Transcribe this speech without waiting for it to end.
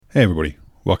Hey everybody,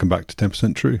 welcome back to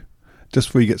 10% True. Just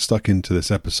before you get stuck into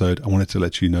this episode, I wanted to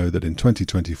let you know that in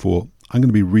 2024, I'm going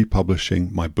to be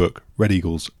republishing my book, Red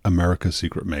Eagles, America's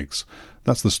Secret MiGs.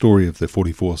 That's the story of the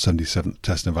 4477th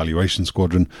Test and Evaluation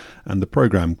Squadron and the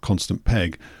program Constant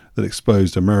Peg that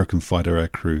exposed American fighter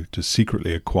aircrew to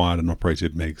secretly acquired and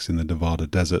operated MiGs in the Nevada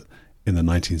desert in the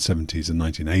 1970s and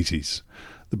 1980s.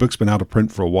 The book's been out of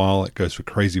print for a while, it goes for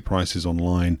crazy prices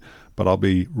online, but I'll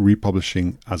be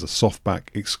republishing as a softback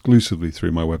exclusively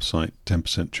through my website,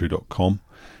 10percenttrue.com.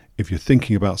 If you're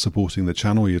thinking about supporting the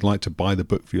channel, or you'd like to buy the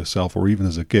book for yourself or even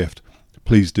as a gift,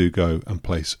 please do go and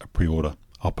place a pre-order.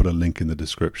 I'll put a link in the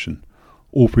description.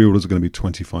 All pre-orders are going to be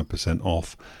 25%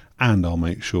 off, and I'll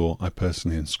make sure I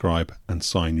personally inscribe and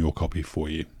sign your copy for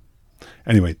you.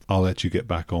 Anyway, I'll let you get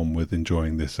back on with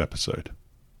enjoying this episode.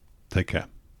 Take care.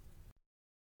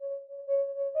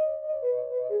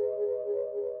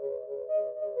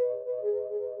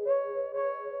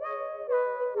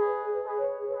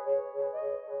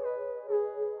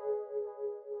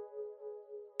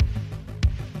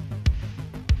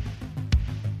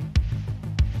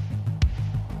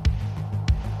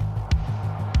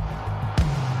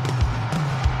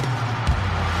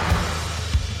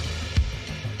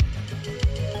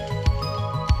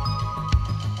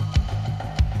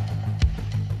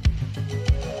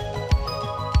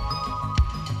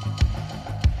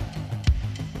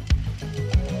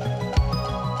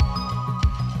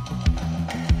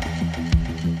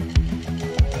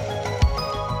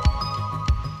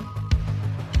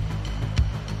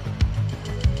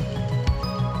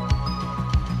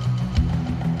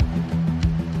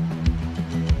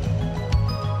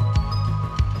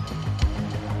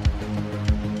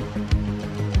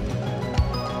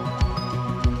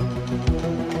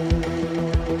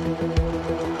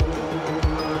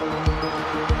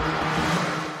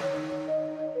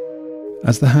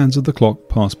 As the hands of the clock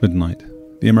passed midnight,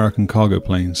 the American cargo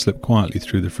plane slipped quietly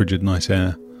through the frigid night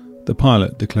air, the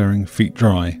pilot declaring feet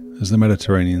dry as the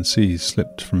Mediterranean seas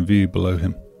slipped from view below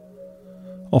him.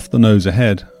 Off the nose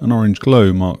ahead, an orange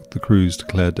glow marked the crew's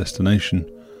declared destination,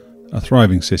 a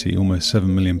thriving city almost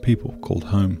 7 million people called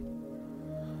home.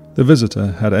 The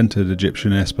visitor had entered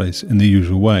Egyptian airspace in the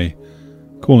usual way,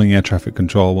 calling air traffic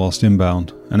control whilst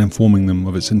inbound and informing them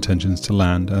of its intentions to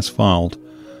land as filed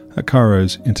at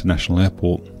Cairo's International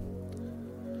Airport.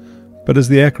 But as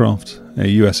the aircraft, a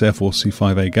US Air Force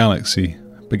C-5A Galaxy,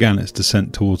 began its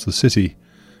descent towards the city,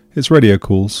 its radio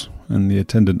calls and the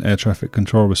attendant air traffic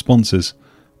control responses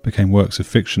became works of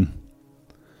fiction.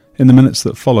 In the minutes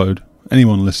that followed,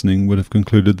 anyone listening would have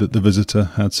concluded that the visitor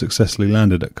had successfully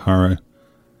landed at Cairo.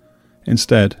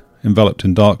 Instead, enveloped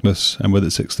in darkness and with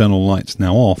its external lights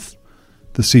now off,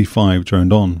 the C-5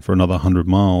 droned on for another 100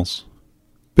 miles.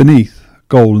 Beneath,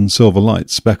 gold and silver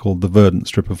lights speckled the verdant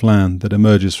strip of land that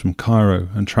emerges from Cairo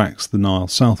and tracks the Nile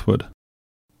southward.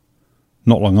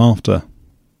 Not long after,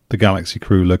 the Galaxy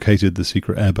crew located the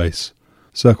secret airbase,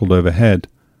 circled overhead,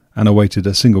 and awaited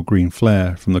a single green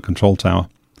flare from the control tower,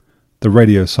 the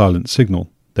radio silent signal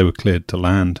they were cleared to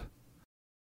land.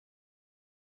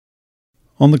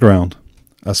 On the ground,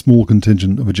 a small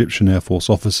contingent of Egyptian Air Force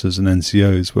officers and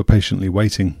NCOs were patiently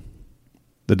waiting.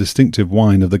 The distinctive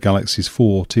whine of the Galaxy's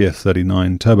 4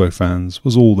 TF-39 turbofans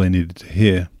was all they needed to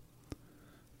hear.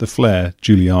 The flare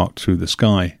duly arced through the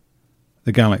sky.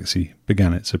 The Galaxy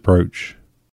began its approach.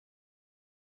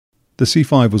 The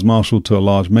C-5 was marshalled to a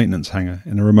large maintenance hangar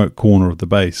in a remote corner of the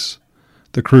base.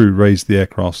 The crew raised the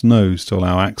aircraft's nose to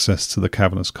allow access to the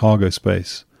cavernous cargo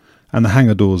space, and the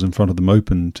hangar doors in front of them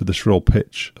opened to the shrill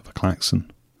pitch of a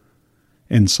klaxon.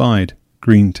 Inside,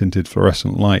 green-tinted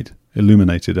fluorescent light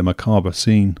illuminated a macabre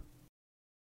scene.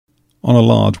 On a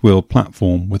large wheeled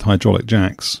platform with hydraulic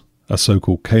jacks, a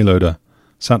so-called K-loader,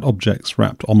 sat objects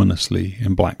wrapped ominously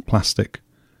in black plastic,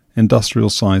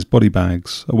 industrial-sized body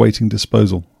bags awaiting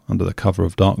disposal under the cover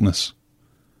of darkness.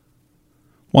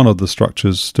 One of the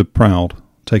structures stood proud,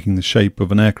 taking the shape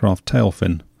of an aircraft tail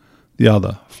fin, the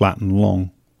other flat and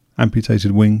long,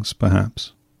 amputated wings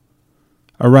perhaps.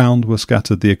 Around were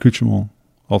scattered the accoutrements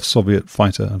of Soviet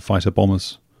fighter and fighter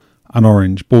bombers, an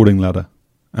orange boarding ladder,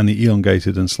 and the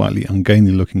elongated and slightly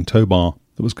ungainly-looking tow bar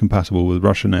that was compatible with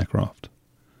Russian aircraft.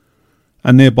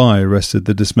 And nearby rested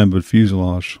the dismembered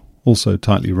fuselage, also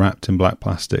tightly wrapped in black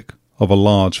plastic, of a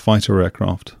large fighter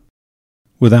aircraft.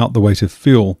 Without the weight of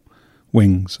fuel,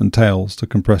 wings and tails to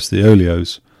compress the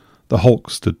oleos, the Hulk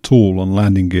stood tall on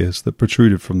landing gears that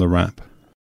protruded from the wrap.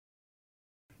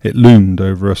 It loomed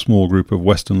over a small group of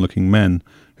Western-looking men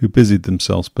who busied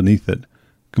themselves beneath it,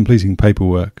 completing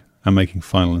paperwork and making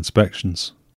final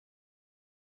inspections.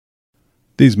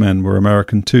 These men were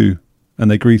American too, and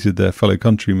they greeted their fellow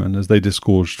countrymen as they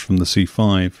disgorged from the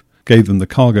C-5, gave them the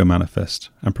cargo manifest,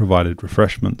 and provided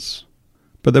refreshments.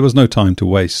 But there was no time to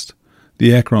waste.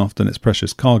 The aircraft and its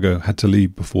precious cargo had to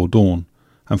leave before dawn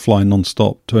and fly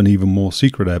non-stop to an even more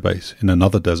secret airbase in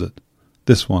another desert,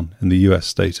 this one in the US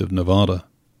state of Nevada.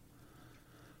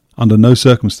 Under no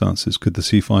circumstances could the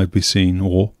C-5 be seen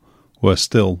or, worse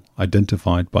still,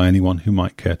 identified by anyone who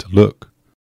might care to look.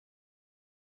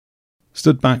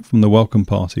 Stood back from the welcome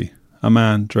party, a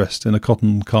man dressed in a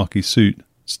cotton khaki suit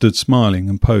stood smiling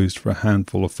and posed for a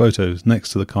handful of photos next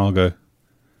to the cargo.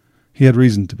 He had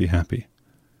reason to be happy.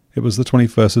 It was the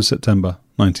 21st of September,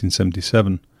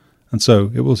 1977, and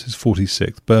so it was his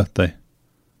 46th birthday.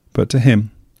 But to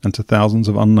him, and to thousands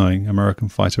of unknowing American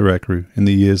fighter aircrew in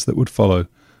the years that would follow,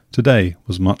 today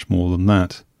was much more than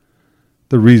that.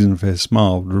 The reason for his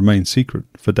smile would remain secret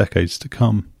for decades to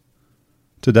come.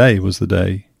 Today was the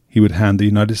day he would hand the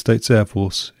United States Air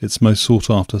Force its most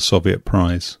sought-after Soviet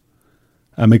prize,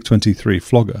 a MiG-23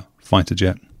 Flogger fighter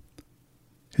jet.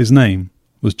 His name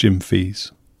was Jim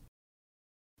Fees.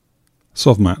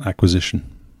 Sovmat acquisition.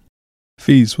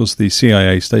 Fees was the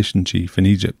CIA station chief in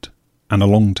Egypt and a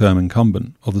long-term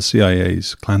incumbent of the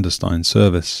CIA's clandestine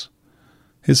service.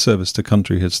 His service to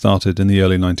country had started in the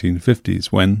early 1950s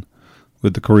when,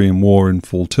 with the Korean War in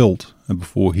full tilt and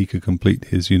before he could complete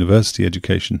his university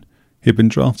education, he had been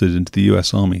drafted into the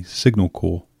US Army Signal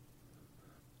Corps.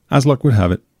 As luck would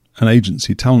have it, an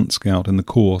agency talent scout in the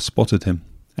Corps spotted him,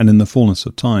 and in the fullness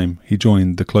of time he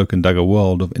joined the cloak and dagger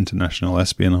world of international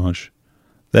espionage.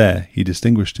 There he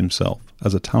distinguished himself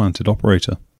as a talented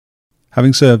operator.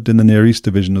 Having served in the Near East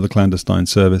Division of the clandestine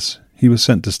service, he was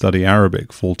sent to study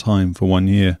Arabic full-time for 1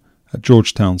 year at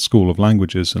Georgetown School of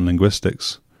Languages and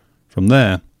Linguistics. From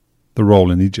there, the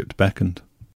role in Egypt beckoned.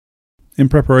 In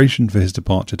preparation for his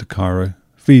departure to Cairo,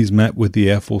 Fees met with the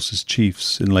Air Force's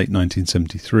chiefs in late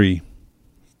 1973.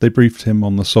 They briefed him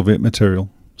on the Soviet material,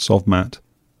 Sovmat,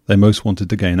 they most wanted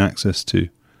to gain access to,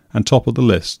 and top of the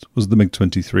list was the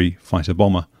MiG-23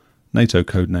 fighter-bomber, NATO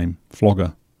codename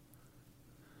Flogger.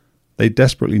 They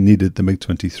desperately needed the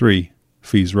MiG-23,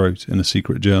 Fees wrote in a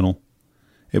secret journal.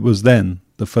 It was then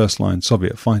the first-line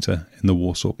Soviet fighter in the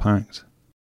Warsaw Pact.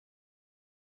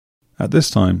 At this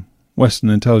time, Western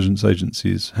intelligence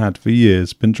agencies had for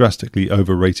years been drastically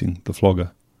overrating the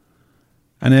Flogger.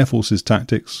 An Air Force's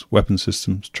tactics, weapon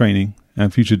systems, training,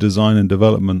 and future design and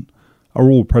development are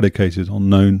all predicated on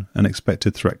known and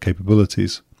expected threat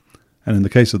capabilities, and in the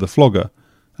case of the Flogger,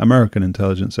 American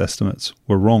intelligence estimates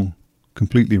were wrong,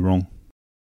 completely wrong.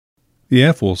 The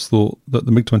Air Force thought that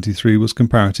the MiG-23 was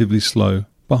comparatively slow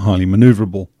but highly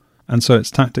manoeuvrable, and so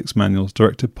its tactics manuals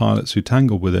directed pilots who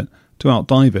tangled with it to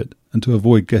outdive it and to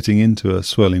avoid getting into a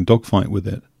swirling dogfight with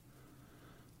it.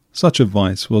 Such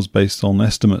advice was based on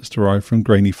estimates derived from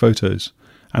grainy photos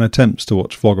and attempts to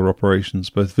watch Flogger operations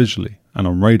both visually and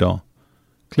on radar.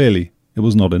 Clearly, it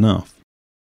was not enough.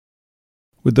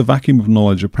 With the vacuum of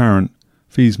knowledge apparent,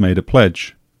 Fees made a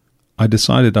pledge. I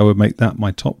decided I would make that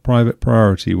my top private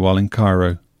priority while in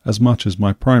Cairo, as much as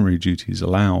my primary duties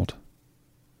allowed.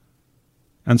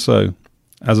 And so,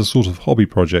 as a sort of hobby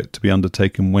project to be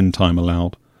undertaken when time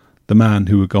allowed, the man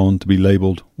who would go on to be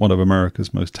labelled one of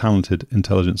America's most talented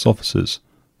intelligence officers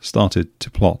started to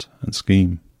plot and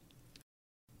scheme.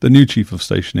 The new chief of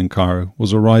station in Cairo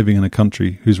was arriving in a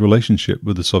country whose relationship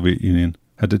with the Soviet Union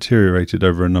had deteriorated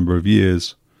over a number of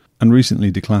years, and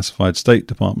recently declassified State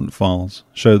Department files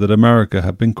show that America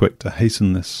had been quick to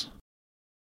hasten this.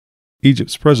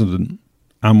 Egypt's president,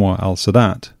 Anwar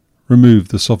al-Sadat,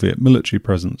 removed the Soviet military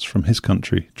presence from his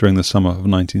country during the summer of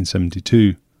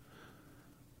 1972.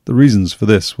 The reasons for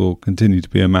this will continue to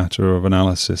be a matter of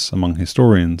analysis among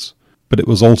historians, but it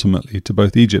was ultimately to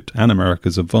both Egypt and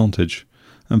America's advantage,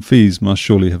 and Fees must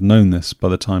surely have known this by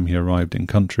the time he arrived in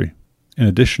country. In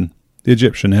addition, the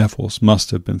Egyptian Air Force must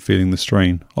have been feeling the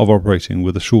strain of operating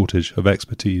with a shortage of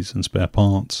expertise and spare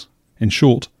parts. In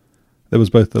short, there was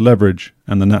both the leverage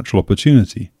and the natural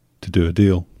opportunity to do a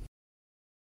deal.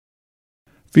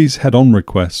 Fees' head-on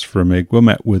requests for a MiG were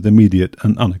met with immediate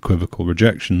and unequivocal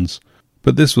rejections,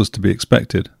 but this was to be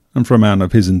expected, and for a man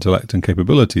of his intellect and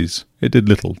capabilities, it did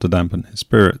little to dampen his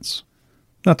spirits.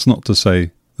 That's not to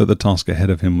say that the task ahead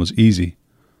of him was easy.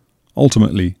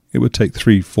 Ultimately, it would take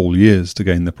 3 full years to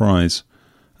gain the prize,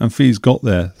 and Fees got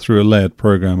there through a layered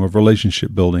program of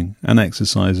relationship building and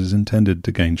exercises intended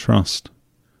to gain trust.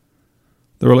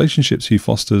 The relationships he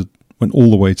fostered went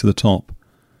all the way to the top,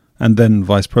 and then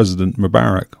Vice President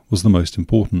Mubarak was the most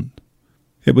important.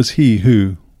 It was he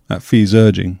who, at Fees'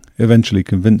 urging, eventually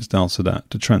convinced al-Sadat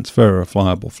to transfer a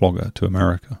flyable Flogger to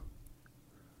America.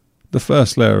 The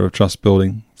first layer of trust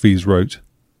building, Fees wrote,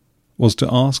 was to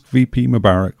ask VP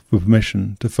Mubarak for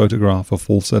permission to photograph a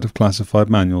full set of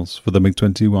classified manuals for the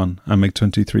MiG-21 and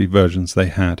MiG-23 versions they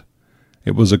had.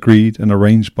 It was agreed and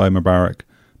arranged by Mubarak,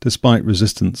 despite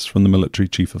resistance from the military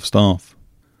chief of staff.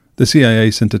 The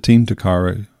CIA sent a team to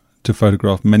Cairo to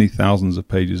photograph many thousands of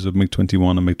pages of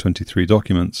MiG-21 and MiG-23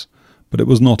 documents, but it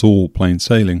was not all plain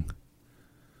sailing.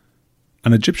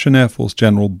 An Egyptian Air Force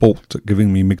general balked at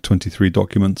giving me MiG-23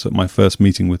 documents at my first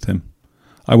meeting with him.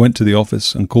 I went to the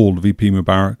office and called VP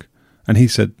Mubarak, and he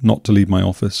said not to leave my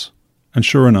office. And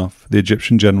sure enough, the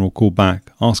Egyptian general called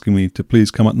back, asking me to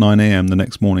please come at 9 a.m. the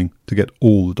next morning to get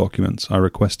all the documents I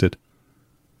requested.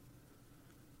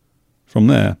 From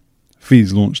there,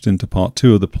 Fees launched into part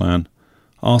 2 of the plan,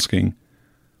 asking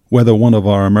whether one of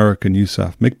our American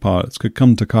USAF MiG pilots could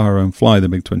come to Cairo and fly the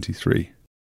MiG-23.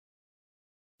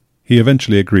 He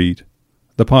eventually agreed.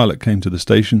 The pilot came to the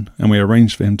station, and we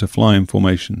arranged for him to fly in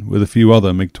formation with a few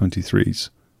other MiG-23s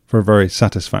for a very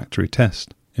satisfactory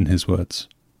test, in his words.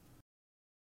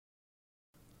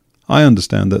 I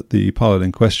understand that the pilot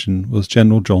in question was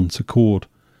General John Secord,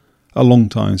 a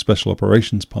long-time Special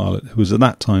Operations pilot who was at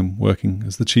that time working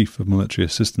as the Chief of Military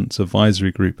Assistance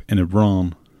Advisory Group in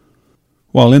Iran.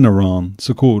 While in Iran,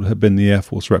 Secord had been the Air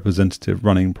Force representative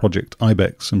running Project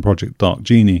Ibex and Project Dark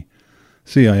Genie,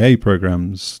 CIA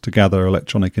programs to gather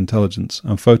electronic intelligence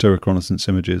and photo reconnaissance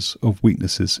images of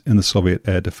weaknesses in the Soviet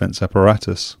air defense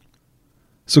apparatus.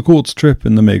 Secord's trip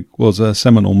in the MiG was a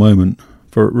seminal moment,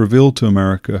 for it revealed to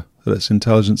America that its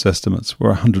intelligence estimates were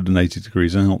 180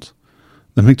 degrees out.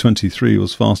 The MiG-23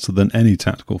 was faster than any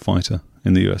tactical fighter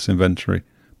in the US inventory,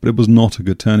 but it was not a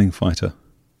good turning fighter.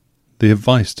 The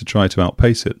advice to try to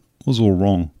outpace it was all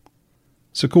wrong.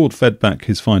 Secord fed back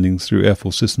his findings through Air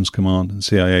Force Systems Command and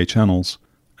CIA channels,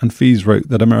 and Fees wrote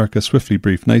that America swiftly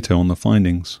briefed NATO on the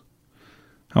findings.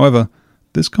 However,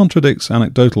 this contradicts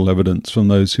anecdotal evidence from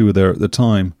those who were there at the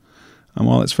time, and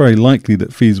while it's very likely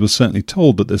that Fees was certainly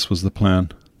told that this was the plan,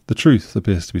 the truth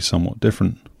appears to be somewhat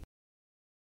different.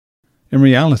 In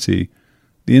reality,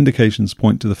 the indications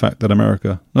point to the fact that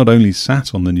America not only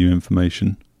sat on the new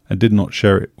information and did not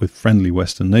share it with friendly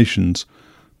Western nations,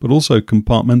 but also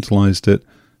compartmentalized it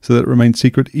so that it remained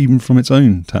secret even from its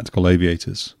own tactical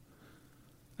aviators.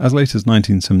 As late as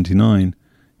 1979,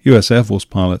 US Air Force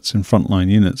pilots in frontline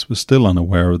units were still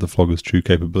unaware of the Flogger's true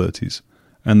capabilities,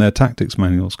 and their tactics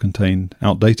manuals contained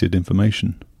outdated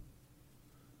information.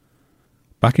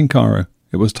 Back in Cairo,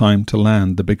 it was time to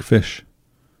land the big fish.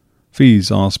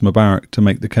 Fees asked Mubarak to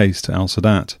make the case to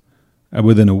al-Sadat, and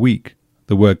within a week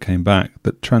the word came back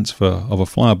that transfer of a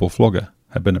flyable Flogger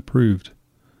had been approved.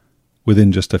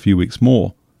 Within just a few weeks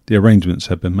more, the arrangements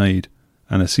had been made,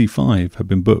 and a C-5 had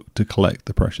been booked to collect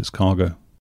the precious cargo.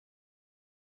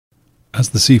 As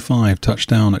the C-5 touched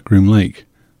down at Groom Lake,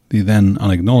 the then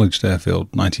unacknowledged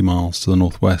airfield 90 miles to the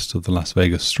northwest of the Las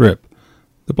Vegas Strip,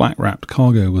 the black-wrapped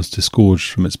cargo was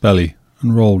disgorged from its belly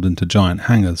and rolled into giant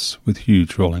hangars with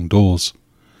huge rolling doors.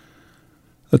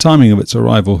 The timing of its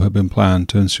arrival had been planned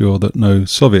to ensure that no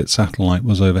Soviet satellite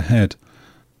was overhead,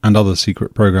 and other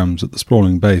secret programs at the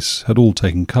sprawling base had all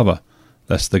taken cover,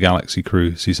 lest the Galaxy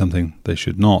crew see something they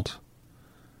should not.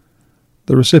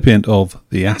 The recipient of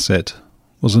the asset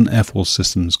was an Air Force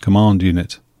Systems Command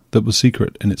unit that was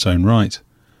secret in its own right,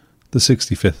 the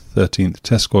 65th 13th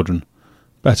Test Squadron,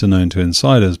 better known to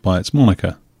insiders by its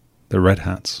moniker, the Red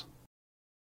Hats.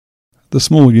 The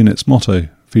small unit's motto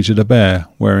featured a bear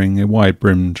wearing a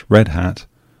wide-brimmed red hat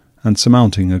and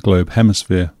surmounting a globe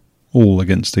hemisphere, all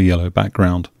against a yellow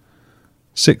background.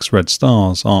 6 red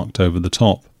stars arced over the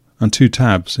top, and 2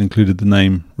 tabs included the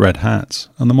name Red Hats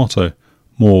and the motto,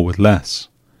 More with Less.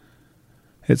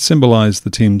 It symbolized the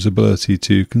team's ability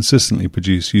to consistently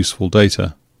produce useful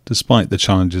data, despite the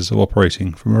challenges of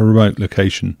operating from a remote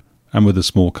location and with a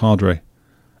small cadre,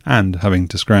 and having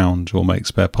to scrounge or make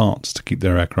spare parts to keep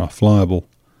their aircraft flyable.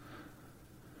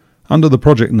 Under the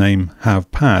project name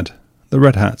HAV-PAD, the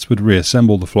Red Hats would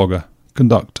reassemble the Flogger,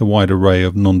 conduct a wide array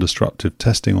of non-destructive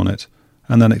testing on it,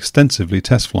 and then extensively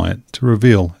test fly it to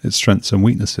reveal its strengths and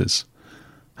weaknesses.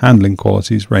 Handling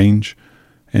qualities range,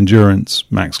 endurance,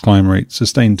 max climb rate,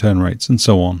 sustained turn rates, and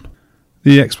so on.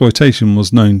 The exploitation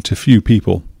was known to few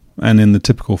people, and in the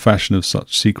typical fashion of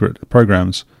such secret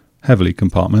programs, heavily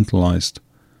compartmentalized.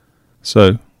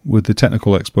 So, with the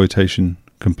technical exploitation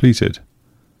completed,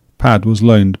 PAD was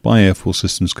loaned by Air Force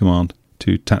Systems Command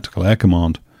to Tactical Air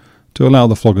Command to allow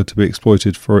the Flogger to be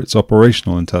exploited for its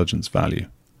operational intelligence value.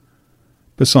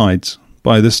 Besides,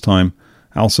 by this time,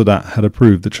 al-Sadat had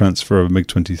approved the transfer of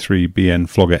MiG-23BN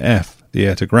Flogger F, the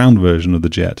air-to-ground version of the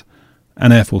jet,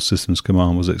 and Air Force Systems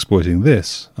Command was exploiting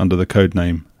this under the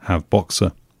codename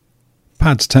HAV-Boxer.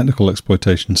 PAD's technical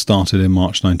exploitation started in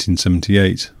March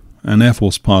 1978, and Air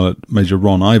Force pilot Major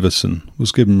Ron Iverson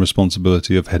was given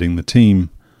responsibility of heading the team.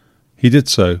 He did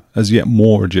so as yet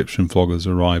more Egyptian floggers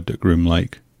arrived at Groom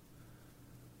Lake.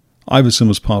 Iverson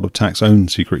was part of TAC's own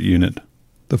secret unit,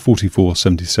 the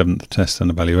 4477th Test and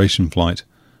Evaluation Flight,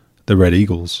 the Red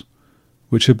Eagles,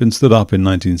 which had been stood up in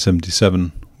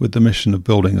 1977 with the mission of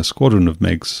building a squadron of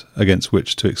MiGs against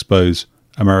which to expose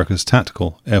America's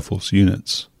tactical Air Force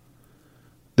units.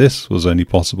 This was only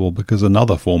possible because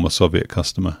another former Soviet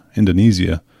customer,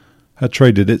 Indonesia, had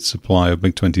traded its supply of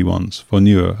MiG-21s for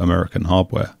newer American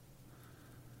hardware.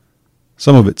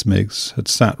 Some of its MiGs had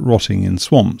sat rotting in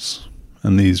swamps,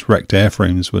 and these wrecked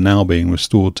airframes were now being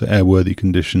restored to airworthy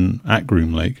condition at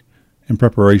Groom Lake in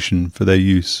preparation for their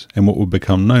use in what would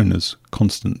become known as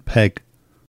Constant Peg.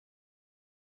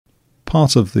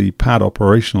 Part of the PAD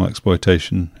operational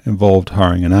exploitation involved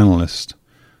hiring an analyst,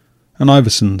 and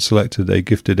Iverson selected a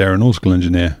gifted aeronautical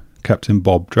engineer, Captain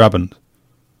Bob Drabant.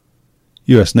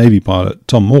 US Navy pilot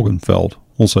Tom Morgenfeld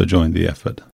also joined the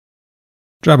effort.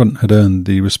 Drabant had earned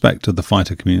the respect of the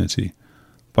fighter community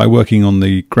by working on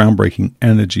the groundbreaking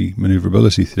energy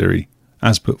maneuverability theory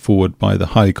as put forward by the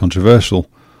highly controversial,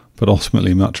 but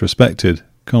ultimately much respected,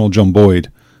 Colonel John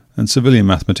Boyd and civilian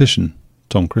mathematician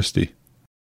Tom Christie.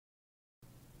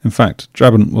 In fact,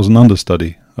 Drabant was an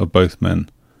understudy of both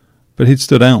men, but he'd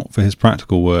stood out for his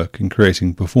practical work in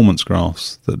creating performance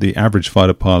graphs that the average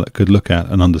fighter pilot could look at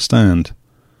and understand.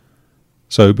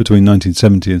 So between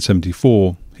 1970 and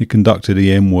 74, he conducted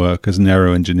EM work as an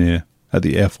aero engineer at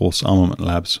the Air Force Armament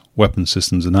Lab's Weapons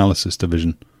Systems Analysis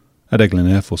Division at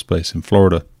Eglin Air Force Base in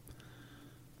Florida.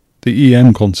 The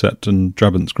EM concept and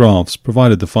Drabant's graphs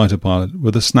provided the fighter pilot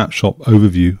with a snapshot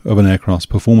overview of an aircraft's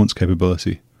performance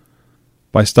capability.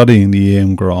 By studying the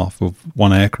EM graph of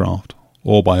one aircraft,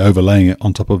 or by overlaying it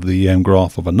on top of the EM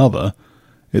graph of another,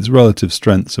 its relative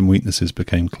strengths and weaknesses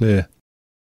became clear.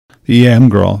 The EM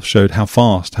graph showed how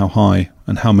fast, how high,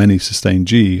 and how many sustained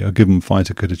G a given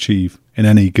fighter could achieve in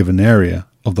any given area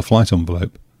of the flight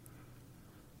envelope.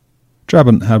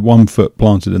 Drabant had one foot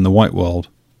planted in the white world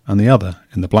and the other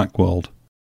in the black world.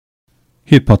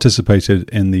 He had participated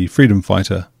in the Freedom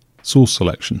Fighter source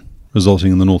selection,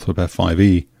 resulting in the Northrop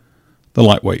F-5E, the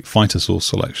lightweight fighter source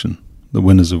selection, the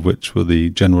winners of which were the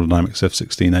General Dynamics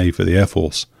F-16A for the Air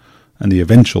Force and the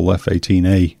eventual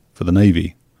F-18A for the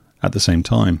Navy at the same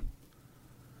time.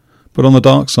 But on the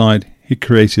dark side, he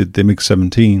created the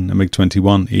MiG-17 and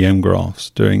MiG-21 EM graphs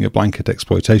during a blanket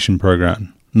exploitation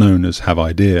program known as Have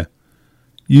Idea,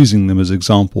 using them as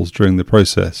examples during the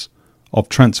process of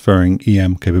transferring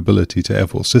EM capability to Air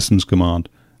Force Systems Command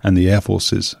and the Air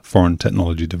Force's Foreign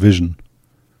Technology Division.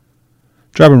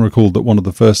 Drabant recalled that one of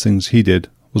the first things he did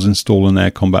was install an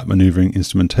air combat maneuvering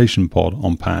instrumentation pod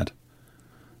on PAD.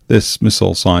 This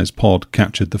missile-sized pod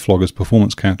captured the flogger's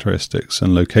performance characteristics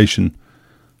and location,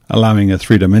 allowing a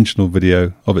three-dimensional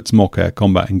video of its mock air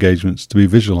combat engagements to be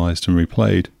visualized and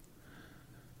replayed.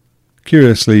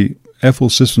 Curiously, Air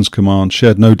Force Systems Command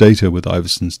shared no data with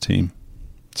Iverson's team,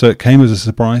 so it came as a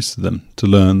surprise to them to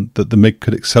learn that the MiG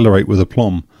could accelerate with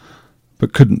aplomb,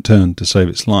 but couldn't turn to save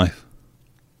its life.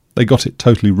 They got it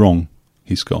totally wrong,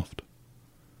 he scoffed.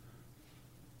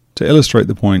 To illustrate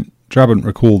the point, Drabant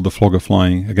recalled the flogger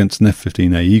flying against an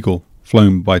F-15A Eagle,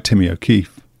 flown by Timmy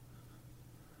O'Keefe.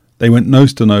 They went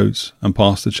nose to nose and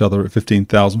passed each other at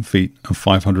 15,000 feet and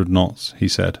 500 knots, he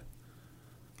said.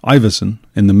 Iverson,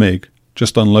 in the MiG,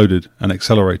 just unloaded and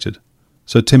accelerated,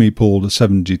 so Timmy pulled a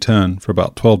 7G turn for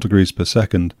about 12 degrees per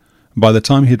second, and by the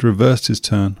time he had reversed his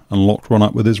turn and locked one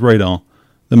up with his radar,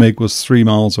 the MiG was 3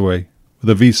 miles away, with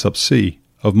a V sub C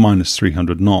of minus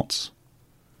 300 knots.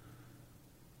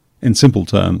 In simple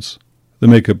terms, the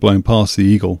MiG had blown past the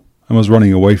Eagle and was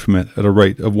running away from it at a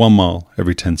rate of 1 mile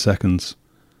every 10 seconds.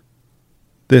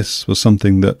 This was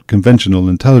something that conventional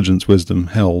intelligence wisdom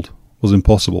held was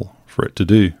impossible for it to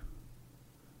do.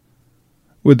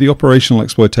 With the operational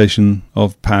exploitation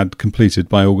of PAD completed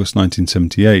by August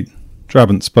 1978,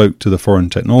 Drabant spoke to the Foreign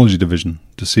Technology Division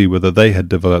to see whether they had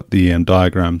developed the EM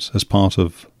diagrams as part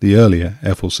of the earlier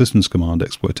Air Force Systems Command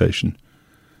exploitation.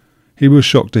 He was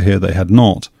shocked to hear they had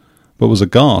not, but was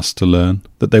aghast to learn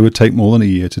that they would take more than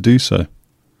a year to do so.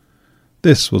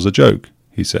 This was a joke,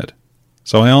 he said,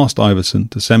 so I asked Iverson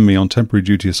to send me on temporary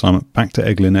duty assignment back to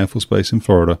Eglin Air Force Base in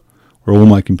Florida, where all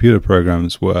my computer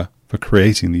programs were for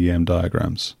creating the EM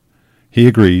diagrams. He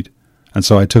agreed, and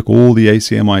so I took all the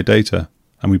ACMI data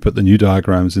and we put the new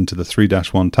diagrams into the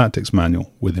 3-1 tactics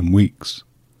manual within weeks.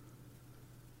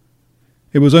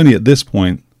 It was only at this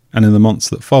point, and in the months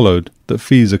that followed, that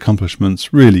Fee's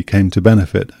accomplishments really came to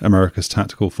benefit America's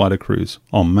tactical fighter crews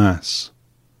en masse.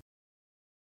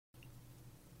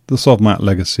 The SOVMAT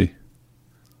legacy.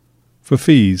 For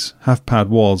FEES, HAVPAD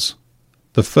was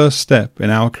the first step in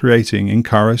our creating in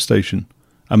Cairo Station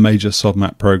a major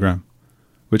SOVMAT program,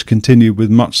 which continued with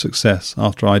much success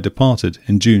after I departed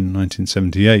in June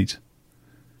 1978.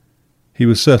 He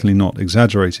was certainly not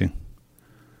exaggerating.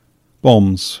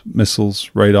 Bombs,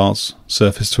 missiles, radars,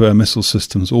 surface-to-air missile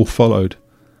systems all followed,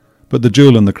 but the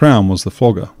jewel in the crown was the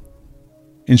flogger.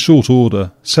 In short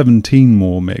order, 17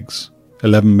 more MiGs,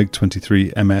 11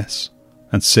 MiG-23 MS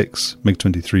and 6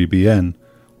 MiG-23BN,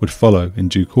 would follow in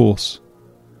due course.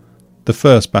 The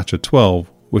first batch of 12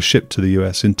 were shipped to the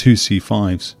US in 2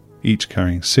 C-5s, each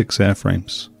carrying 6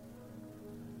 airframes.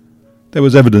 There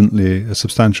was evidently a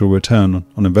substantial return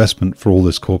on investment for all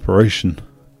this cooperation.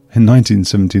 In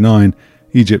 1979,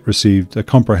 Egypt received a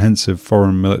comprehensive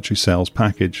foreign military sales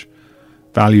package,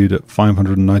 valued at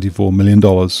 $594 million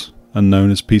and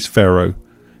known as Peace Pharaoh.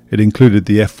 It included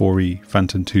the F-4E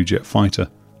Phantom II jet fighter,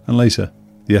 and later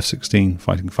the F-16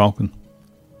 Fighting Falcon.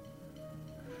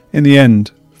 In the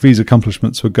end, FEE's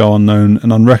accomplishments would go unknown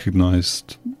and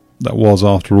unrecognised. That was,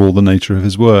 after all, the nature of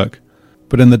his work.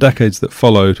 But in the decades that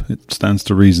followed, it stands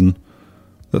to reason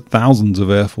that thousands of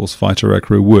Air Force fighter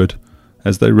aircrew would,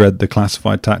 as they read the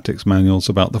classified tactics manuals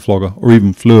about the flogger or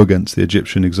even flew against the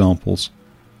Egyptian examples,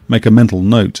 make a mental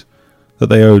note that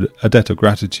they owed a debt of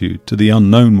gratitude to the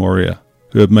unknown warrior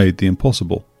who had made the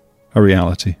impossible a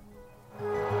reality.